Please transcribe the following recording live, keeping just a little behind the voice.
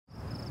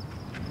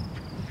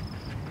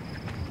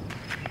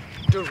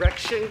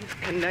Direction,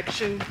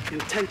 connection,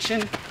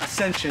 intention,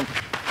 ascension.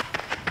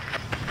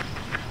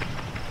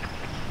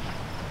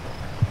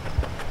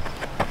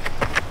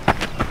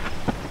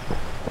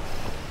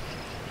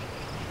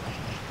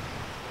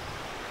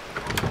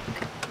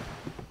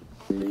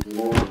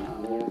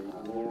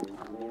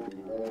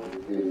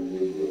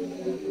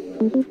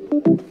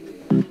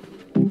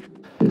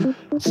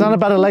 It's not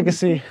about a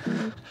legacy.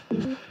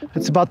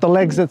 It's about the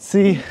legs that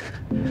see,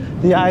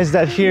 the eyes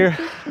that hear,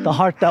 the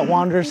heart that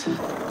wanders.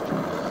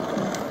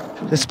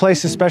 This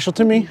place is special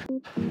to me.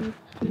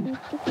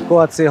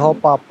 My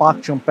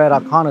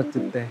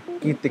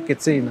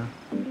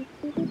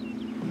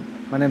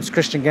name is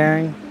Christian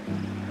Gering.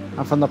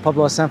 I'm from the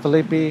Pueblo of San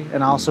Felipe,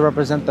 and I also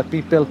represent the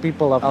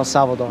people of El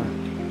Salvador.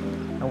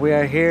 And we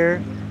are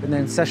here in the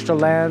ancestral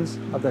lands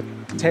of the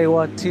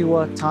Tewa,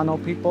 Tiwa,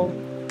 Tano people.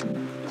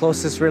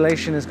 Closest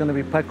relation is going to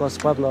be Pecos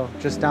Pueblo,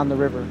 just down the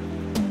river.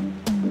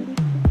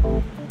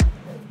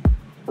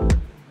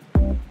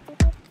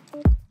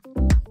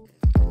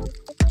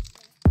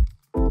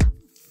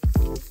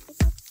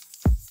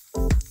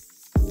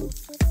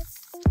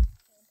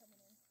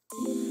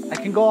 I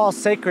can go all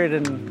sacred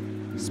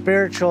and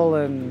spiritual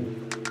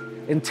and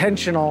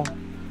intentional,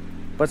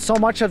 but so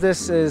much of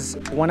this is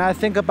when I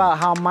think about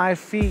how my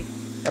feet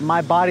and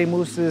my body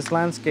moves through this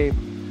landscape,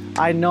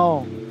 I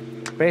know,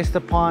 based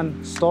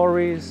upon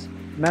stories,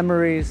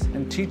 memories,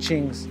 and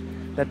teachings,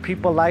 that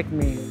people like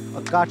me,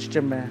 a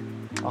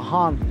Gachjeme, a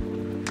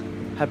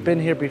Han, have been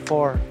here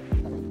before.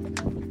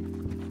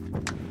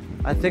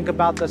 I think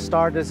about the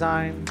star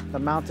design, the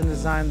mountain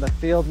design, the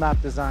field map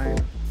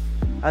design,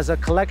 as a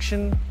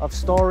collection of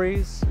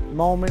stories,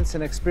 moments,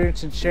 and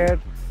experiences shared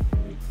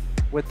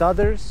with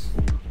others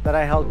that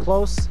I held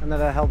close and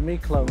that held me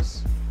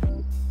close.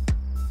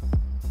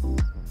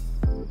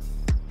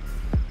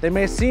 They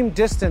may seem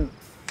distant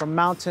from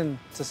mountain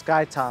to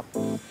skytop,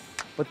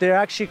 but they're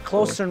actually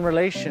closer in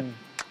relation.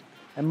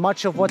 And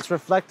much of what's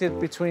reflected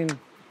between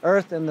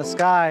earth and the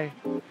sky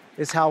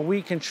is how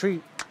we can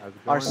treat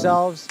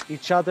ourselves,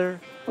 each other,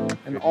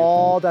 and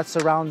all that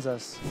surrounds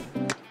us.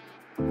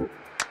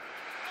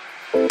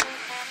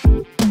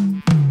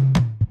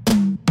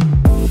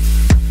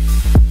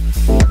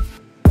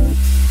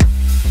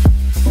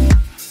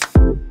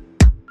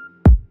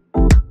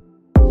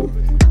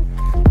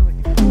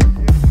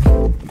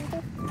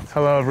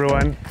 Hello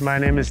everyone, my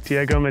name is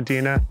Diego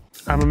Medina.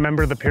 I'm a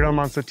member of the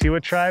Piro-Manso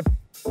Tiwa tribe,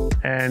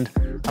 and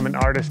I'm an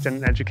artist and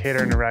an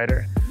educator and a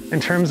writer. In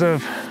terms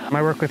of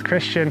my work with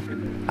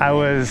Christian, I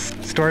was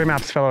Story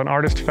Maps Fellow and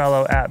Artist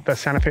Fellow at the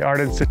Santa Fe Art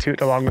Institute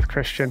along with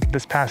Christian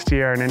this past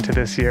year and into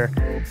this year.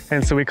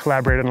 And so we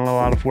collaborated on a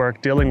lot of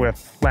work dealing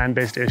with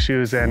land-based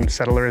issues and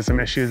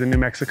settlerism issues in New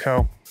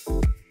Mexico.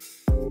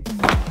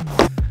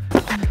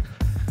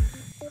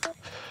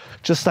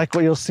 Just like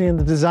what you'll see in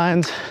the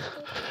designs,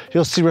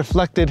 you'll see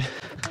reflected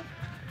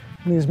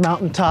in these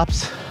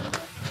mountaintops,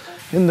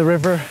 in the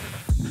river,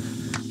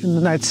 in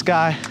the night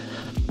sky.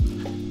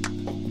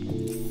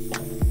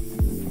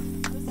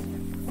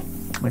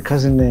 My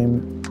cousin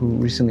name, who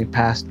recently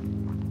passed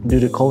due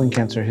to colon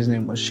cancer, his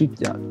name was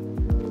Shitya,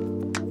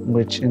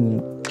 which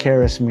in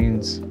Keres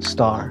means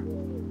star.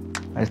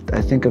 I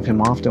think of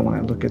him often when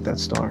I look at that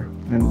star,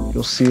 and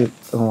you'll see it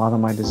in a lot of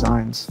my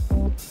designs.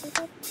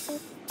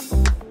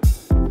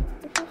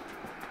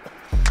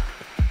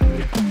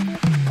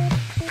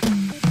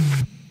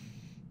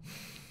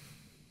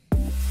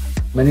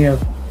 Many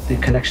of the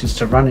connections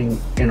to running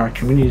in our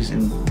communities,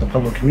 in the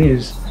Pueblo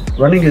communities,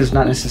 running is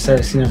not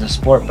necessarily seen as a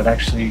sport, but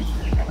actually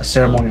a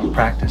ceremonial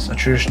practice, a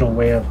traditional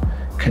way of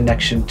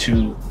connection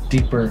to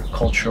deeper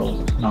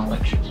cultural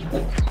knowledge.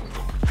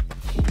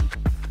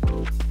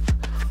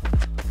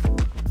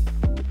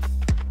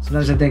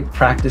 Sometimes I think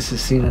practice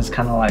is seen as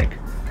kind of like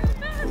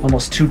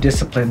almost too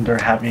disciplined or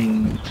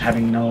having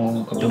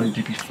no ability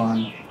to be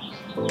fun.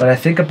 But I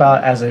think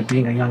about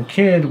being a young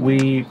kid,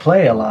 we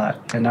play a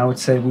lot, and I would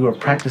say we were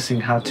practicing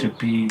how to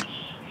be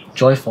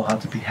joyful, how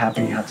to be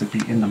happy, how to be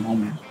in the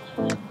moment.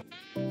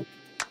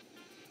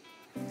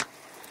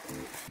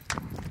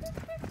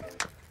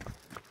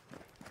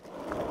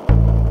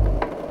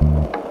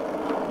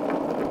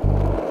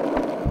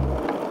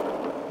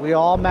 We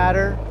all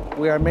matter,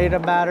 we are made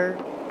of matter,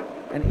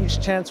 and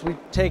each chance we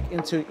take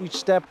into each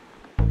step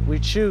we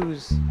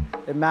choose,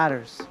 it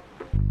matters.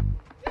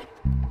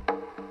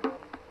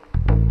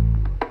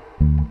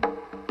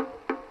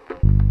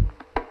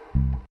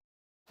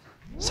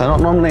 So I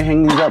don't normally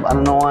hang these up, I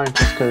don't know why,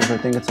 just because I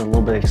think it's a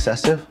little bit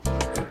excessive.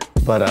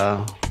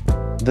 But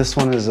this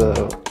one is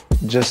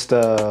just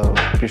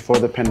before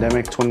the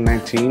pandemic,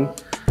 2019.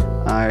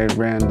 I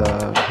ran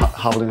the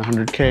Hobbling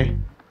 100K.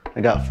 I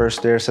got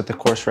first there, set the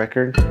course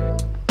record.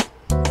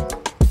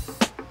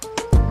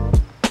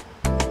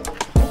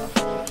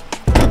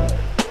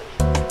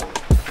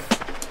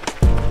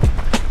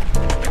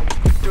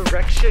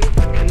 Direction,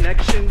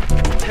 connection,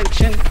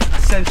 intention,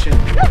 ascension.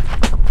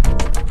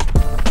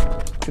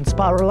 You can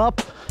spiral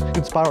up, you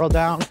can spiral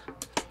down.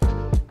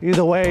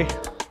 Either way,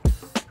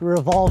 you're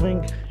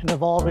evolving and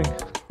evolving.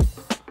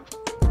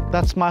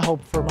 That's my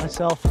hope for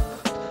myself,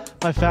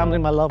 my family,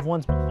 my loved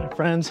ones, my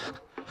friends,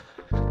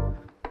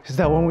 is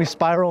that when we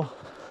spiral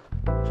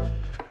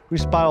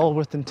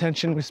with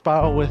intention, we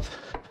spiral with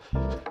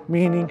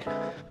meaning,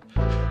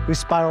 we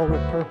spiral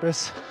with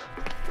purpose.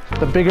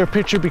 The bigger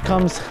picture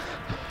becomes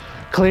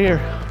clear.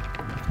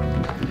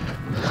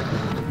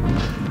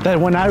 That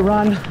when I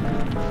run,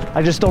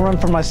 I just don't run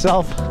for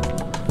myself.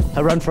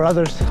 I run for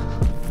others.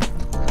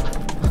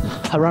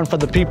 I run for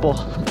the people.